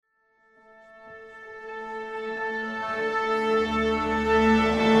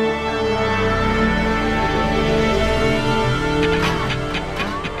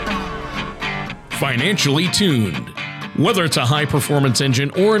Financially Tuned. Whether it's a high-performance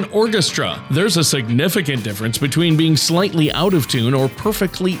engine or an orchestra, there's a significant difference between being slightly out of tune or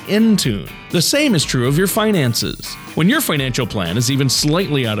perfectly in tune. The same is true of your finances. When your financial plan is even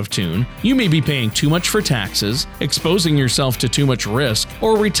slightly out of tune, you may be paying too much for taxes, exposing yourself to too much risk,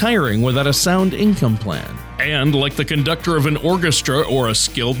 or retiring without a sound income plan. And like the conductor of an orchestra or a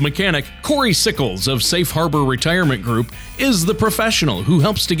skilled mechanic, Corey Sickles of Safe Harbor Retirement Group is the professional who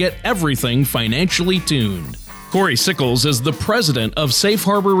helps to get everything financially tuned. Corey Sickles is the president of Safe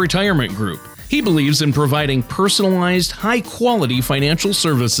Harbor Retirement Group. He believes in providing personalized, high-quality financial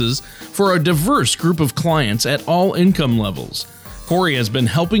services for a diverse group of clients at all income levels. Corey has been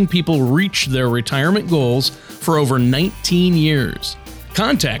helping people reach their retirement goals for over 19 years.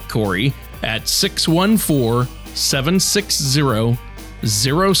 Contact Corey at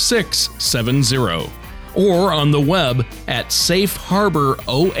 614-760-0670 or on the web at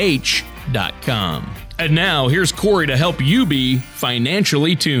safeharboroh.com. And now, here's Corey to help you be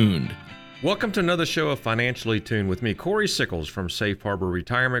financially tuned. Welcome to another show of Financially Tuned with me, Corey Sickles from Safe Harbor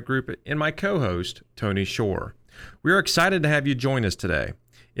Retirement Group, and my co-host, Tony Shore. We are excited to have you join us today.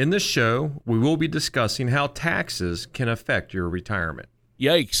 In this show, we will be discussing how taxes can affect your retirement.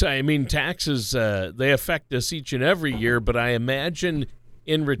 Yikes. I mean, taxes, they affect us each and every year, but I imagine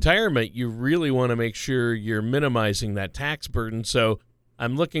in retirement, you really want to make sure you're minimizing that tax burden. So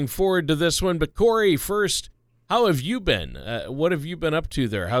I'm looking forward to this one. But Corey, first, how have you been? What have you been up to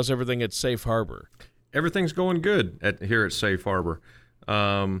there? How's everything at Safe Harbor? Everything's going good here at Safe Harbor.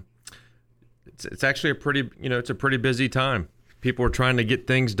 It's actually a pretty busy time. People are trying to get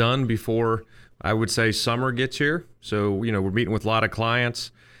things done before, I would say, summer gets here. So, we're meeting with a lot of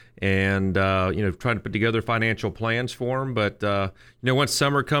clients and, trying to put together financial plans for them. But, once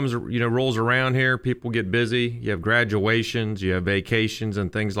summer comes, rolls around here, people get busy. You have graduations, you have vacations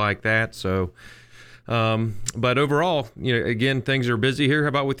and things like that. So, but overall, again, things are busy here. How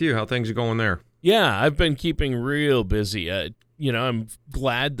about with you? How things are going there? Yeah, I've been keeping real busy. I'm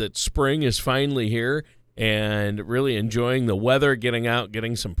glad that spring is finally here and really enjoying the weather, getting out,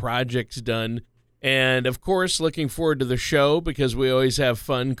 getting some projects done. And, of course, looking forward to the show because we always have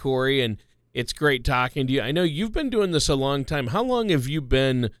fun, Corey, and it's great talking to you. I know you've been doing this a long time. How long have you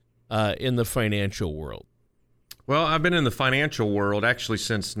been in the financial world? Well, I've been in the financial world actually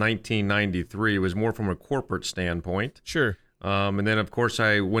since 1993. It was more from a corporate standpoint. Sure. And then, of course,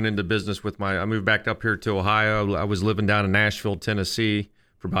 I went into business I moved back up here to Ohio. I was living down in Nashville, Tennessee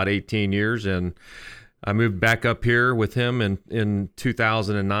for about 18 years, and I moved back up here with him in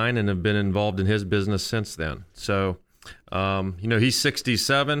 2009 and have been involved in his business since then. So, he's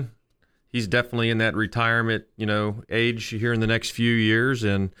 67. He's definitely in that retirement, age here in the next few years.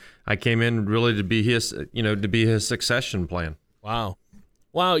 And I came in really to be his succession plan. Wow.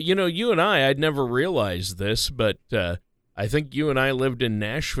 You and I'd never realized this, but I think you and I lived in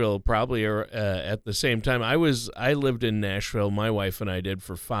Nashville probably at the same time. I lived in Nashville, my wife and I did,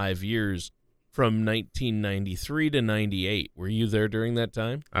 for 5 years. From 1993 to 98. Were you there during that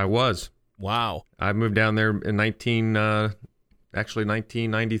time? I was. Wow. I moved down there in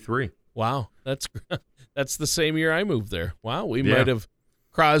 1993. Wow. That's the same year I moved there. Wow. We might have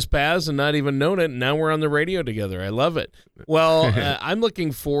crossed paths and not even known it, and now we're on the radio together. I love it. Well, I'm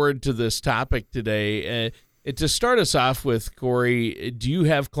looking forward to this topic today. To start us off with, Corey, do you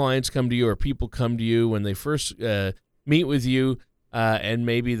have clients come to you or people come to you when they first meet with you and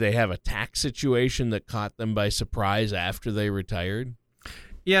maybe they have a tax situation that caught them by surprise after they retired?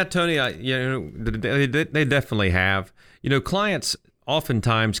 Yeah, Tony, they definitely have. Clients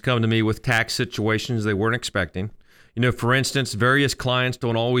oftentimes come to me with tax situations they weren't expecting. For instance, various clients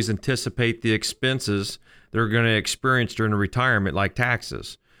don't always anticipate the expenses they're going to experience during retirement, like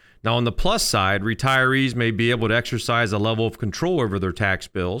taxes. Now, on the plus side, retirees may be able to exercise a level of control over their tax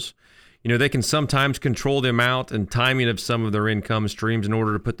bills. They can sometimes control the amount and timing of some of their income streams in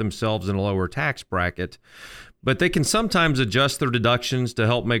order to put themselves in a lower tax bracket. But they can sometimes adjust their deductions to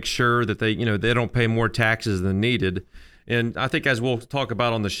help make sure that they don't pay more taxes than needed. And I think, as we'll talk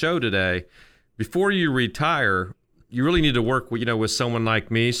about on the show today, before you retire, you really need to work with someone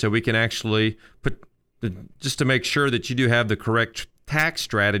like me so we can actually just to make sure that you do have the correct tax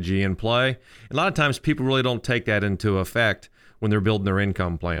strategy in play. A lot of times people really don't take that into effect when they're building their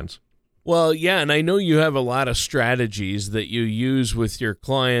income plans. Well, yeah, and I know you have a lot of strategies that you use with your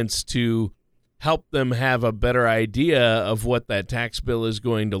clients to help them have a better idea of what that tax bill is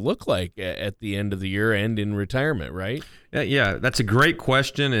going to look like at the end of the year and in retirement, right? Yeah, that's a great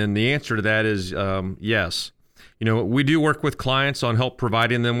question, and the answer to that is yes. We do work with clients on help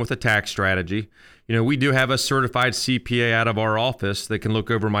providing them with a tax strategy. We do have a certified CPA out of our office that can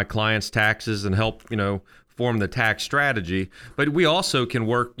look over my clients' taxes and help, form the tax strategy. But we also can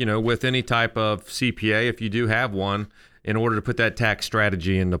work, with any type of CPA, if you do have one, in order to put that tax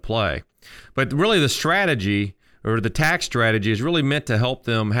strategy into play. But really the strategy or the tax strategy is really meant to help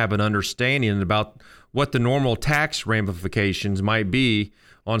them have an understanding about what the normal tax ramifications might be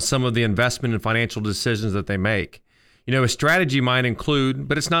on some of the investment and financial decisions that they make. A strategy might include,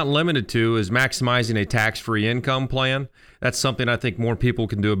 but it's not limited to, is maximizing a tax-free income plan. That's something I think more people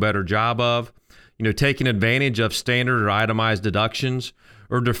can do a better job of. Taking advantage of standard or itemized deductions,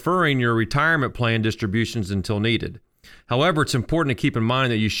 or deferring your retirement plan distributions until needed. However, it's important to keep in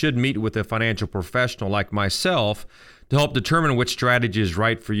mind that you should meet with a financial professional like myself to help determine which strategy is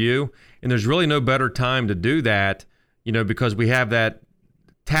right for you. And there's really no better time to do that, because we have that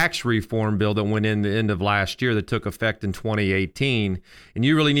tax reform bill that went in the end of last year that took effect in 2018. And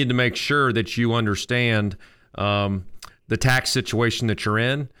you really need to make sure that you understand the tax situation that you're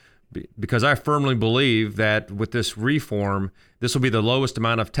in, because I firmly believe that with this reform, this will be the lowest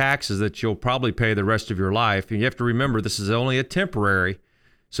amount of taxes that you'll probably pay the rest of your life. And you have to remember, this is only a temporary.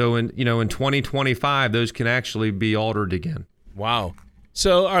 So in 2025, those can actually be altered again. Wow.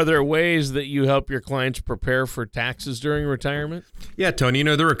 So are there ways that you help your clients prepare for taxes during retirement? Yeah, Tony,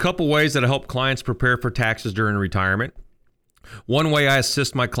 there are a couple ways that I help clients prepare for taxes during retirement. One way I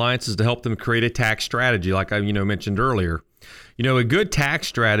assist my clients is to help them create a tax strategy, like I mentioned earlier. A good tax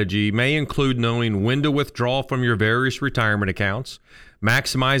strategy may include knowing when to withdraw from your various retirement accounts,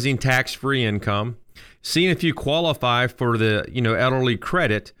 maximizing tax-free income, seeing if you qualify for the, elderly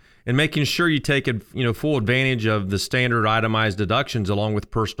credit, and making sure you take, full advantage of the standard itemized deductions along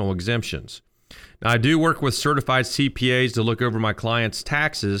with personal exemptions. Now, I do work with certified CPAs to look over my clients'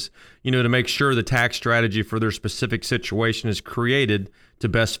 taxes, to make sure the tax strategy for their specific situation is created to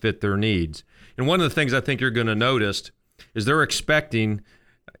best fit their needs. And one of the things I think you're going to notice is they're expecting,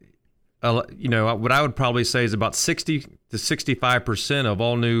 what I would probably say is about 60 to 65% of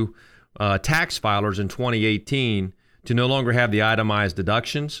all new tax filers in 2018 to no longer have the itemized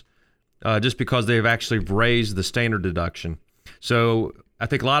deductions, just because they've actually raised the standard deduction. So I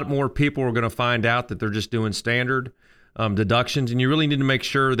think a lot more people are going to find out that they're just doing standard deductions, and you really need to make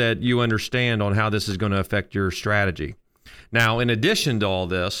sure that you understand on how this is going to affect your strategy. Now, in addition to all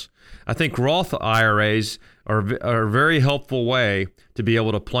this, I think Roth IRAs are a very helpful way to be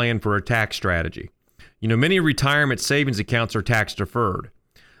able to plan for a tax strategy. Many retirement savings accounts are tax deferred.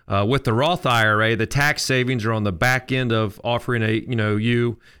 With the Roth IRA, the tax savings are on the back end of offering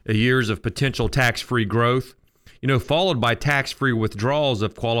a years of potential tax-free growth, followed by tax-free withdrawals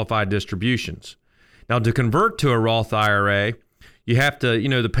of qualified distributions. Now, to convert to a Roth IRA, you have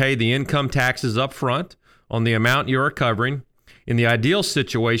to pay the income taxes up front on the amount you are covering. In the ideal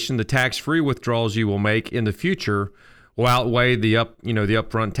situation, the tax-free withdrawals you will make in the future will outweigh the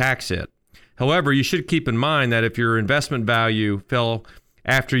upfront tax hit. However, you should keep in mind that if your investment value fell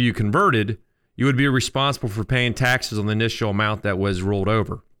after you converted, you would be responsible for paying taxes on the initial amount that was rolled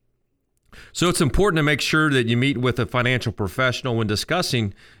over. So it's important to make sure that you meet with a financial professional when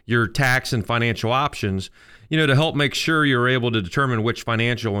discussing your tax and financial options, to help make sure you're able to determine which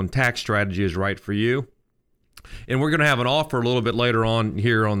financial and tax strategy is right for you. And we're going to have an offer a little bit later on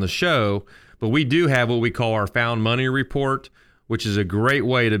here on the show, but we do have what we call our Found Money Report, which is a great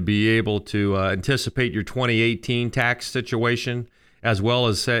way to be able to anticipate your 2018 tax situation, as well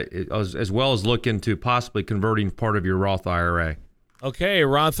as look into possibly converting part of your Roth IRA. Okay,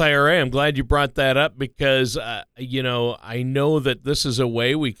 Roth IRA, I'm glad you brought that up because, I know that this is a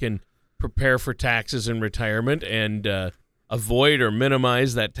way we can prepare for taxes in retirement and avoid or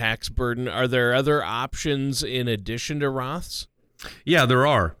minimize that tax burden. Are there other options in addition to Roths? Yeah, there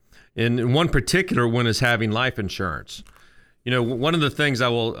are. And one particular one is having life insurance. One of the things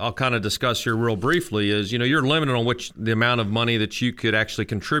I'll kind of discuss here real briefly is, you're limited on the amount of money that you could actually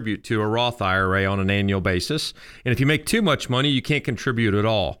contribute to a Roth IRA on an annual basis. And if you make too much money, you can't contribute at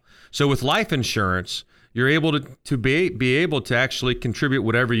all. So with life insurance, you're able to be able to actually contribute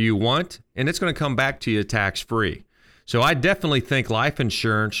whatever you want, and it's going to come back to you tax-free. So I definitely think life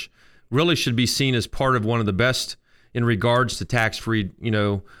insurance really should be seen as part of one of the best in regards to tax-free,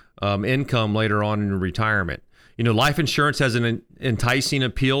 income later on in retirement. Life insurance has an enticing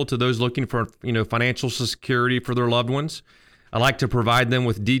appeal to those looking for, financial security for their loved ones. I like to provide them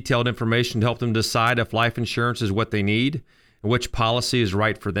with detailed information to help them decide if life insurance is what they need and which policy is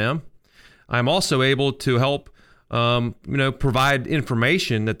right for them. I'm also able to help, provide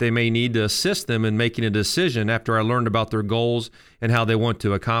information that they may need to assist them in making a decision after I learned about their goals and how they want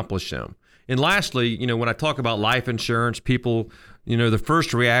to accomplish them. And lastly, when I talk about life insurance, people, the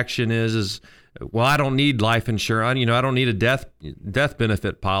first reaction is, well, I don't need life insurance. I don't need a death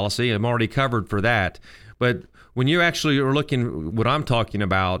benefit policy. I'm already covered for that. But when you actually are looking, what I'm talking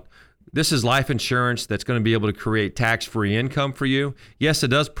about, this is life insurance that's going to be able to create tax-free income for you. Yes, it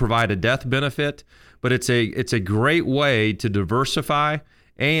does provide a death benefit, but it's a great way to diversify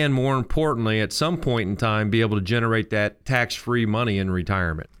and, more importantly, at some point in time, be able to generate that tax-free money in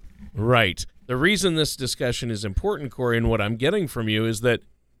retirement. Right. The reason this discussion is important, Corey, and what I'm getting from you is that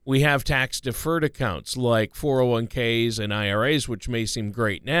we have tax-deferred accounts like 401ks and IRAs, which may seem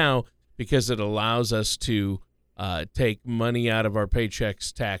great now because it allows us to take money out of our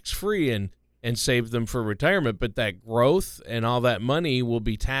paychecks tax-free and save them for retirement. But that growth and all that money will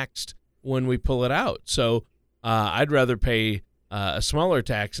be taxed when we pull it out. So I'd rather pay a smaller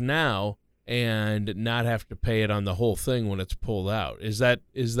tax now and not have to pay it on the whole thing when it's pulled out. Is that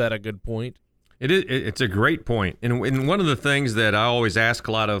a good point? It is. It's a great point. And one of the things that I always ask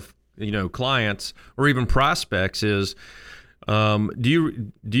a lot of clients or even prospects is,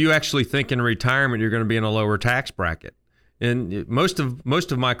 do you actually think in retirement you're going to be in a lower tax bracket? And most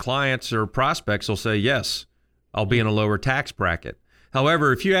of my clients or prospects will say, yes, I'll be in a lower tax bracket.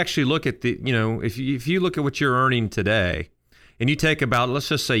 However, if you actually look at if you look at what you're earning today, and you take about, let's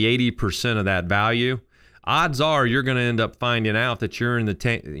just say 80% of that value, odds are you're going to end up finding out that you're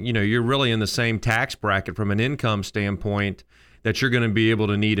you're really in the same tax bracket from an income standpoint that you're going to be able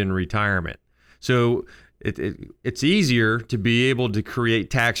to need in retirement. So it's easier to be able to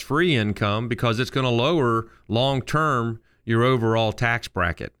create tax-free income because it's going to lower long-term your overall tax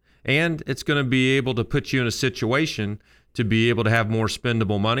bracket. And it's going to be able to put you in a situation to be able to have more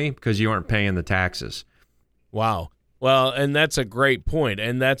spendable money because you aren't paying the taxes. Wow. Well, and that's a great point,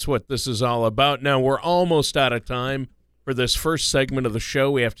 and that's what this is all about. Now, we're almost out of time for this first segment of the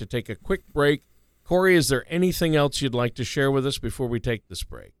show. We have to take a quick break. Corey, is there anything else you'd like to share with us before we take this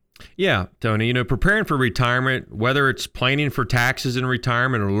break? Yeah, Tony, preparing for retirement, whether it's planning for taxes in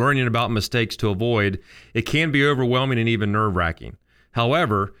retirement or learning about mistakes to avoid, it can be overwhelming and even nerve-wracking.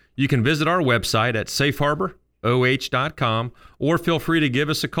 However, you can visit our website at safeharboroh.com or feel free to give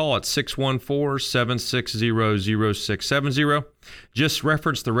us a call at 614-760-0670. Just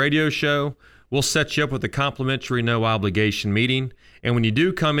reference the radio show. We'll set you up with a complimentary no-obligation meeting. And when you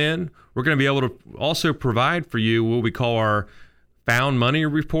do come in, we're going to be able to also provide for you what we call our Found Money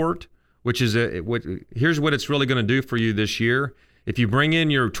Report, which is here's what it's really going to do for you this year. If you bring in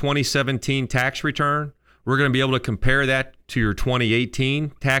your 2017 tax return, we're going to be able to compare that to your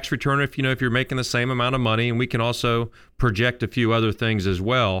 2018 tax return if you're making the same amount of money, and we can also project a few other things as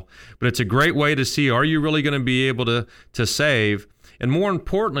well. But it's a great way to see, are you really going to be able to save? And more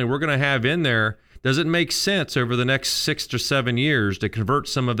importantly, we're going to have in there, does it make sense over the next 6 to 7 years to convert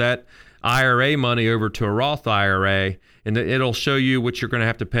some of that IRA money over to a Roth IRA, and it'll show you what you're going to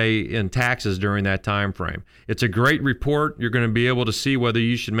have to pay in taxes during that time frame. It's a great report. You're going to be able to see whether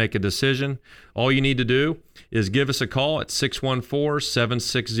you should make a decision. All you need to do is give us a call at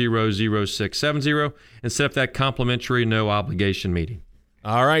 614-760-0670 and set up that complimentary no-obligation meeting.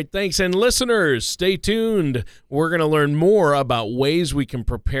 All right, thanks. And listeners, stay tuned. We're going to learn more about ways we can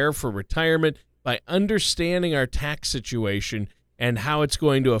prepare for retirement by understanding our tax situation and how it's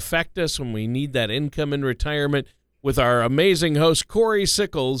going to affect us when we need that income in retirement with our amazing host, Corey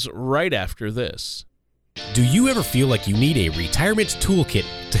Sickles, right after this. Do you ever feel like you need a retirement toolkit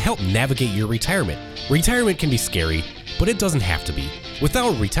to help navigate your retirement? Retirement can be scary, but it doesn't have to be. With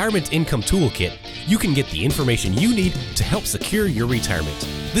our Retirement Income Toolkit, you can get the information you need to help secure your retirement.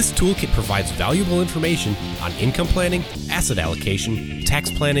 This toolkit provides valuable information on income planning, asset allocation, tax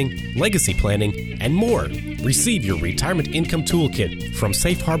planning, legacy planning, and more. Receive your Retirement Income Toolkit from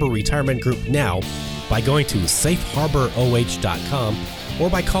Safe Harbor Retirement Group now by going to safeharboroh.com or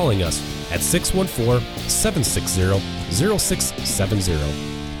by calling us at 614-760-0670.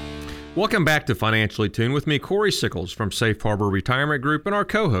 Welcome back to Financially Tuned with me, Corey Sickles from Safe Harbor Retirement Group, and our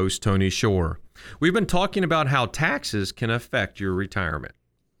co-host, Tony Shore. We've been talking about how taxes can affect your retirement.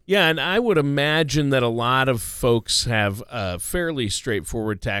 Yeah, and I would imagine that a lot of folks have a fairly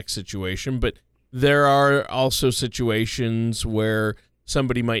straightforward tax situation, but there are also situations where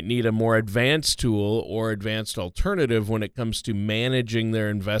somebody might need a more advanced tool or advanced alternative when it comes to managing their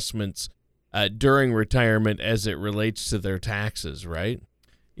investments during retirement as it relates to their taxes, right?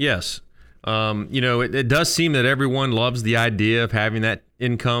 Yes. It does seem that everyone loves the idea of having that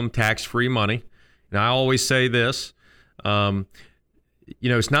income tax-free money. And I always say this,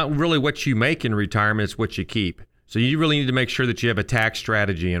 it's not really what you make in retirement, it's what you keep. So you really need to make sure that you have a tax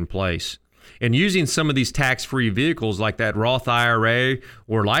strategy in place. And using some of these tax-free vehicles like that Roth IRA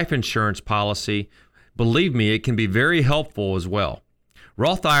or life insurance policy believe me, it can be very helpful as well.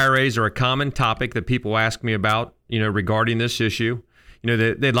 Roth IRAs are a common topic that people ask me about, regarding this issue.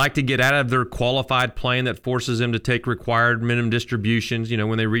 They'd like to get out of their qualified plan that forces them to take required minimum distributions,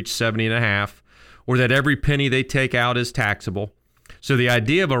 when they reach 70 and a half, or that every penny they take out is taxable. So the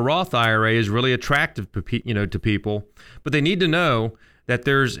idea of a Roth IRA is really attractive, to people, but they need to know that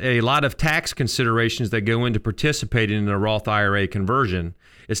there's a lot of tax considerations that go into participating in a Roth IRA conversion.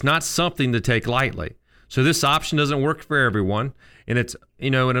 It's not something to take lightly. So this option doesn't work for everyone, and it's,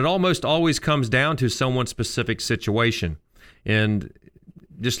 and it almost always comes down to someone's specific situation. And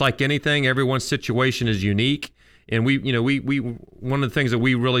just like anything, everyone's situation is unique. And we one of the things that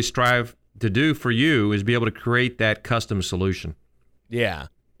we really strive to do for you is be able to create that custom solution. Yeah.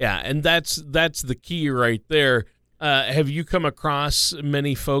 And that's the key right there. Have you come across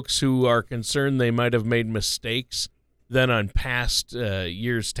many folks who are concerned they might have made mistakes then on past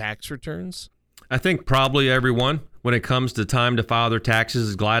year's tax returns? I think probably everyone, when it comes to time to file their taxes,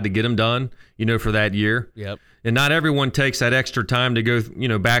 is glad to get them done, for that year. Yep. And not everyone takes that extra time to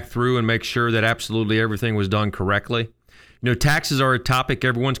go, back through and make sure that absolutely everything was done correctly. Taxes are a topic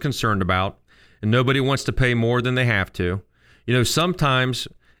everyone's concerned about, and nobody wants to pay more than they have to. Sometimes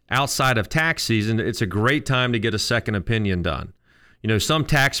outside of tax season, it's a great time to get a second opinion done. Some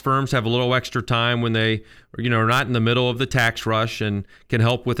tax firms have a little extra time when they, are not in the middle of the tax rush and can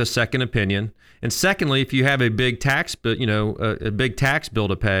help with a second opinion. And secondly, if you have a big tax bill, a big tax bill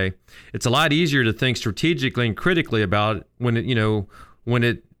to pay, it's a lot easier to think strategically and critically about it when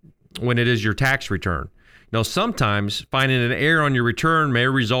it is your tax return. Now, sometimes finding an error on your return may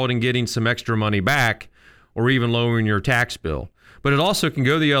result in getting some extra money back or even lowering your tax bill. But it also can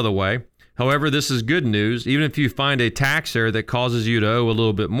go the other way. However, this is good news. Even if you find a tax error that causes you to owe a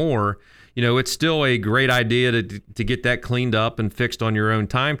little bit more, it's still a great idea to get that cleaned up and fixed on your own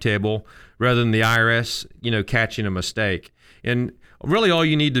timetable rather than the IRS, catching a mistake. And really all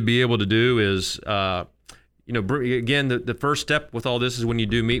you need to be able to do is, again, the first step with all this is when you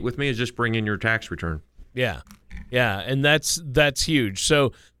do meet with me is just bring in your tax return. Yeah, and that's huge.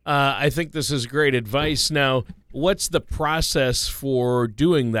 So I think this is great advice. Now, what's the process for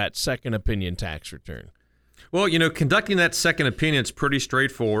doing that second opinion tax return? Well, conducting that second opinion is pretty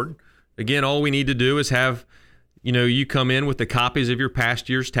straightforward. Again, all we need to do is have, you come in with the copies of your past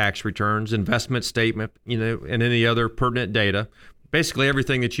year's tax returns, investment statement, and any other pertinent data, basically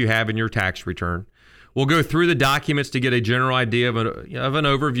everything that you have in your tax return. We'll go through the documents to get a general idea of an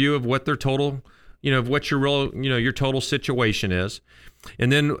overview of what their total, of what your total situation is.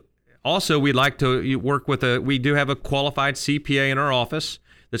 And then also we'd like to work with we do have a qualified CPA in our office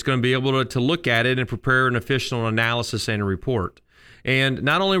that's going to be able to look at it and prepare an official analysis and a report. And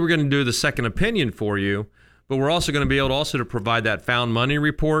not only are we going to do the second opinion for you, but we're also going to be able to provide that found money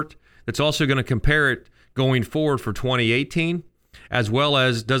report that's also going to compare it going forward for 2018, as well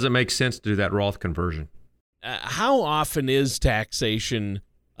as does it make sense to do that Roth conversion. How often is taxation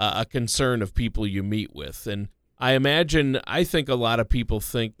a concern of people you meet with? And I think a lot of people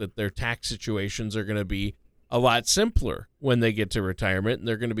think that their tax situations are going to be a lot simpler when they get to retirement, and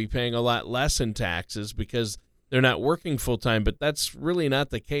they're going to be paying a lot less in taxes because they're not working full time, but that's really not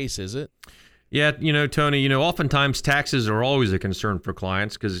the case, is it? Yeah, Tony, oftentimes taxes are always a concern for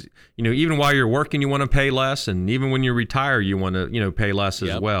clients because, even while you're working, you want to pay less. And even when you retire, you want to, pay less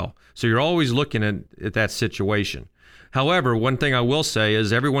as well. So you're always looking at that situation. However, one thing I will say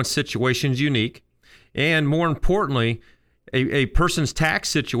is everyone's situation is unique. And more importantly, a person's tax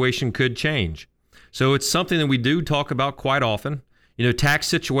situation could change. So it's something that we do talk about quite often. Tax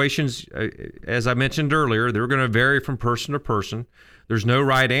situations, as I mentioned earlier, they're going to vary from person to person. There's no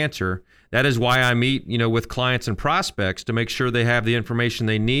right answer. That is why I meet, with clients and prospects to make sure they have the information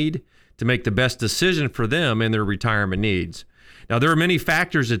they need to make the best decision for them and their retirement needs. Now, there are many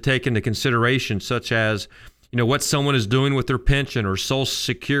factors to take into consideration, such as, what someone is doing with their pension or Social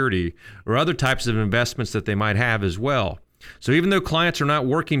Security or other types of investments that they might have as well. So even though clients are not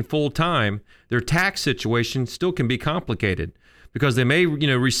working full time, their tax situation still can be complicated, because they may,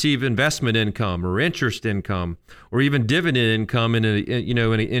 receive investment income or interest income or even dividend income in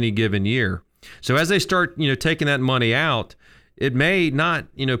any given year. So as they start, taking that money out, it may not,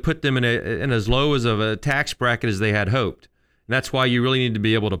 put them in as low as of a tax bracket as they had hoped. And that's why you really need to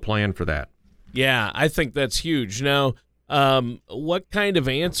be able to plan for that. Yeah, I think that's huge. Now, what kind of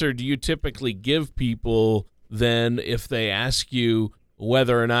answer do you typically give people then if they ask you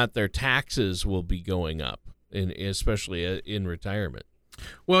whether or not their taxes will be going up, especially in retirement?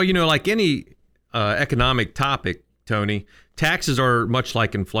 Well, like any economic topic, Tony, taxes are much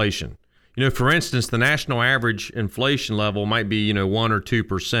like inflation. For instance, the national average inflation level might be, 1 or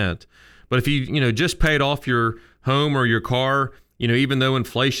 2%. But if you just paid off your home or your car, even though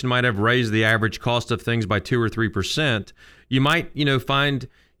inflation might have raised the average cost of things by 2 or 3%, you might, find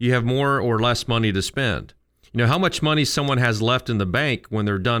you have more or less money to spend. How much money someone has left in the bank when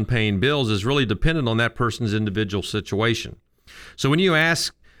they're done paying bills is really dependent on that person's individual situation. So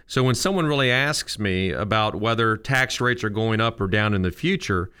when someone really asks me about whether tax rates are going up or down in the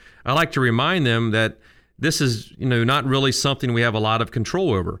future, I like to remind them that this is, not really something we have a lot of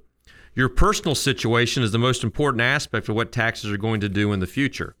control over. Your personal situation is the most important aspect of what taxes are going to do in the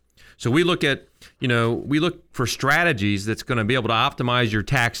future. So we look for strategies that's going to be able to optimize your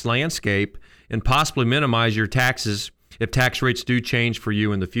tax landscape and possibly minimize your taxes if tax rates do change for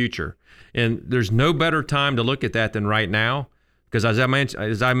you in the future. And there's no better time to look at that than right now, because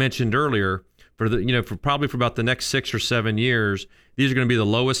as I mentioned earlier, for about the next 6 or 7 years, these are going to be the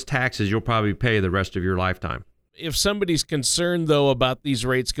lowest taxes you'll probably pay the rest of your lifetime. If somebody's concerned, though, about these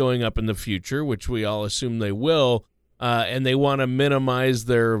rates going up in the future, which we all assume they will, and they want to minimize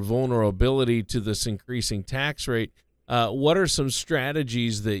their vulnerability to this increasing tax rate, what are some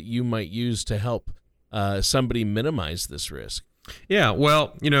strategies that you might use to help somebody minimize this risk? Yeah,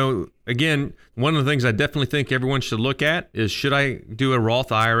 well, again, one of the things I definitely think everyone should look at is, should I do a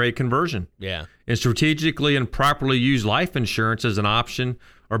Roth IRA conversion? Yeah. And strategically and properly use life insurance as an option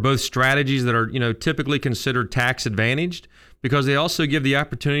are both strategies that are, typically considered tax advantaged, because they also give the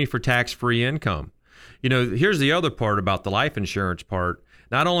opportunity for tax-free income. Here's the other part about the life insurance part.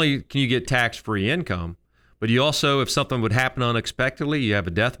 Not only can you get tax-free income, but you also, if something would happen unexpectedly, you have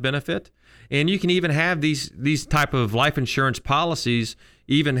a death benefit. And you can even have these type of life insurance policies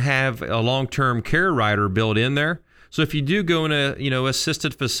even have a long-term care rider built in there. So if you do go in a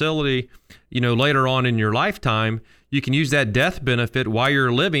assisted facility, later on in your lifetime, you can use that death benefit while you're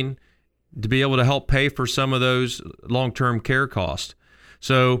living to be able to help pay for some of those long-term care costs.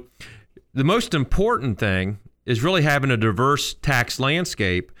 So the most important thing is really having a diverse tax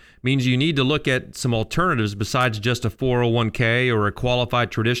landscape. Means you need to look at some alternatives besides just a 401k or a qualified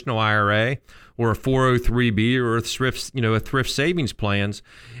traditional IRA or a 403b or a thrift savings plans,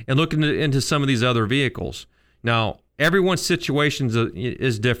 and look into some of these other vehicles. Now, everyone's situation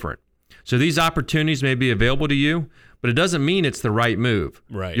is different. So these opportunities may be available to you, but it doesn't mean it's the right move.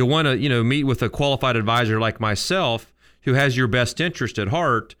 Right. You'll want to, meet with a qualified advisor like myself who has your best interest at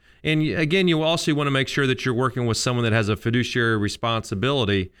heart. And again, you also want to make sure that you're working with someone that has a fiduciary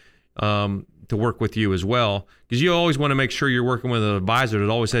responsibility to work with you as well, because you always want to make sure you're working with an advisor that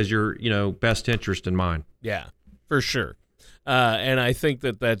always has your, best interest in mind. Yeah, for sure. And I think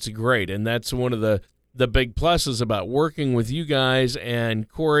that that's great. And that's one of the big pluses about working with you guys. And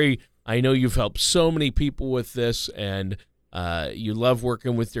Corey, I know you've helped so many people with this, and you love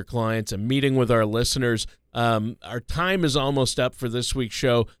working with your clients and meeting with our listeners. Our time is almost up for this week's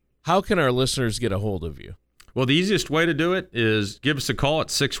show. How can our listeners get a hold of you? Well, the easiest way to do it is give us a call at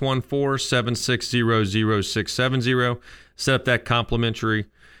 614-760-0670. Set up that complimentary,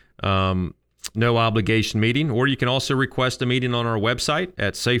 no obligation meeting, or you can also request a meeting on our website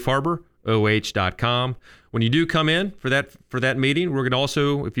at safeharboroh.com. When you do come in for that meeting, we're going to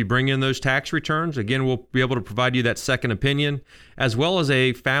also, if you bring in those tax returns, again, we'll be able to provide you that second opinion, as well as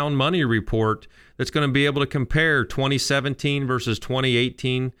a found money report that's going to be able to compare 2017 versus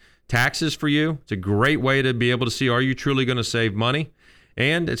 2018 taxes for you. It's a great way to be able to see, are you truly going to save money?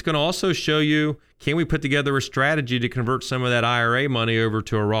 And it's going to also show you, can we put together a strategy to convert some of that IRA money over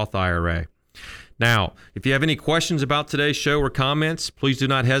to a Roth IRA? Now, if you have any questions about today's show or comments, please do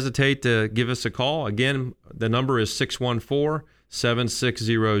not hesitate to give us a call. Again, the number is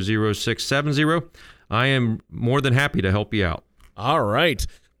 614-760-0670. I am more than happy to help you out. All right.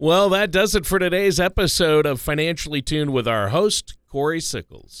 Well, that does it for today's episode of Financially Tuned with our host, Corey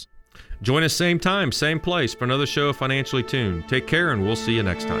Sickles. Join us same time, same place for another show of Financially Tuned. Take care, and we'll see you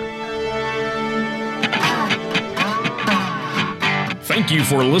next time. Thank you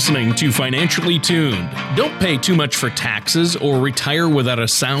for listening to Financially Tuned. Don't pay too much for taxes or retire without a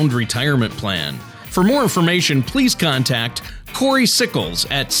sound retirement plan. For more information, please contact Corey Sickles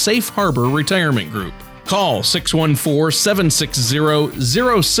at Safe Harbor Retirement Group. Call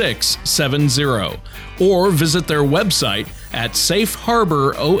 614-760-0670 or visit their website at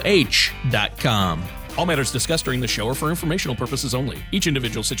safeharboroh.com. All matters discussed during the show are for informational purposes only. Each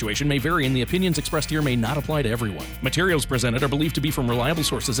individual situation may vary, and the opinions expressed here may not apply to everyone. Materials presented are believed to be from reliable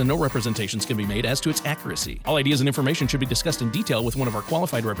sources, and no representations can be made as to its accuracy. All ideas and information should be discussed in detail with one of our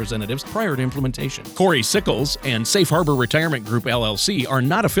qualified representatives prior to implementation. Corey Sickles and Safe Harbor Retirement Group, LLC, are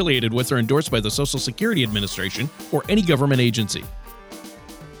not affiliated with or endorsed by the Social Security Administration or any government agency.